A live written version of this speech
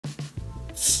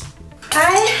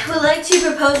I would like to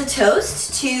propose a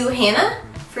toast to Hannah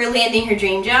for landing her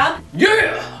dream job.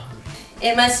 Yeah!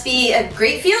 It must be a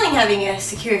great feeling having a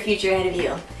secure future ahead of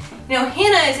you. You know,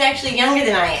 Hannah is actually younger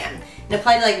than I am and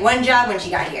applied to like one job when she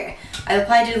got here. I've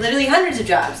applied to literally hundreds of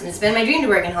jobs and it's been my dream to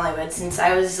work in Hollywood since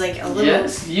I was like a little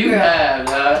Yes, you girl. have.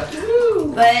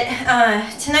 But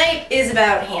tonight is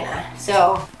about Hannah,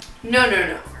 so...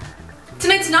 No.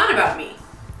 Tonight's not about me.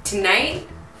 Tonight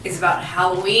is about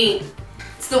Halloween.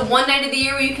 It's the one night of the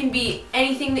year where you can be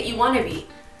anything that you want to be.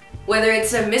 Whether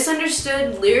it's a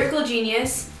misunderstood lyrical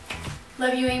genius,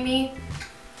 love you Amy,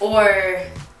 or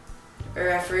a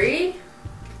referee.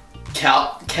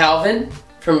 Calvin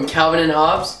from Calvin and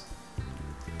Hobbes?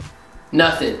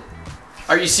 Nothing.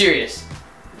 Are you serious?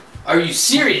 Are you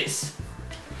serious?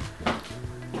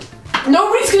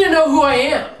 Nobody's gonna know who I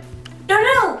am.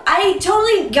 No,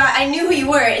 I knew who you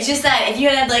were. It's just that if you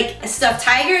had like a stuffed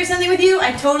tiger or something with you,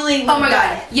 I totally Oh my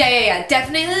god. Yeah.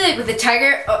 Definitely like with a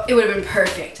tiger, it would have been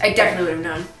perfect. I definitely would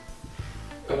have known.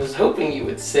 I was hoping you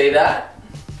would say that.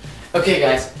 Okay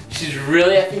guys, she's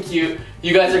really effing cute.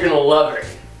 You guys are gonna love her.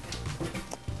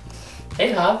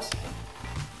 Hey Hobbs.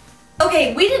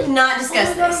 Okay, we did not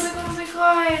discuss this. Oh my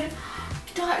god.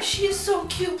 Dot, she is so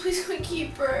cute. Please can we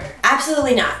keep her?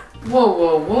 Absolutely not.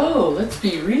 Whoa. Let's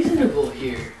be reasonable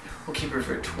here. We'll keep her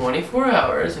for 24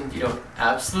 hours, and if you don't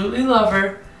absolutely love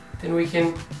her, then we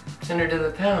can send her to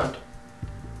the pound.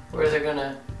 Where they're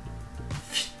gonna...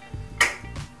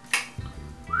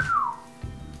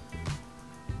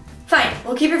 Fine,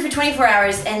 we'll keep her for 24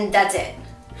 hours and that's it.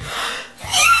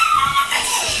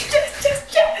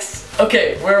 Yes.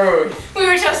 Okay, where were we? We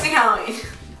were toasting Halloween.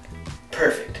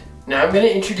 Perfect. Now I'm gonna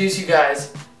introduce you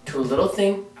guys to a little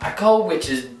thing I call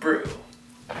witch's brew.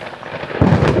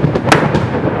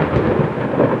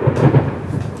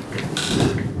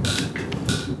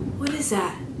 What is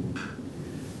that?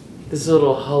 This is a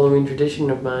little Halloween tradition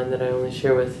of mine that I only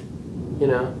share with, you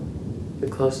know, the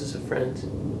closest of friends.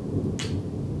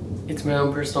 It's my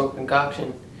own personal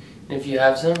concoction, and if you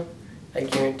have some, I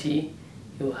guarantee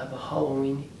you will have a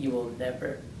Halloween you will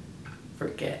never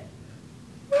forget.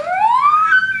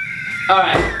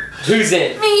 Alright, who's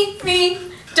in? Me.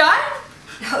 Dot?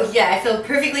 Oh yeah, I feel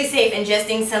perfectly safe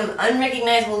ingesting some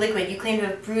unrecognizable liquid you claim to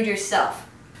have brewed yourself.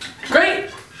 Great!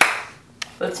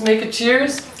 Let's make a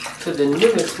cheers to the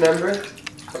newest member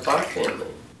of our family.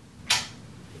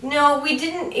 No, we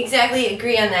didn't exactly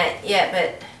agree on that yet,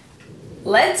 but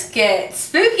let's get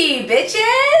spooky,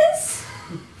 bitches!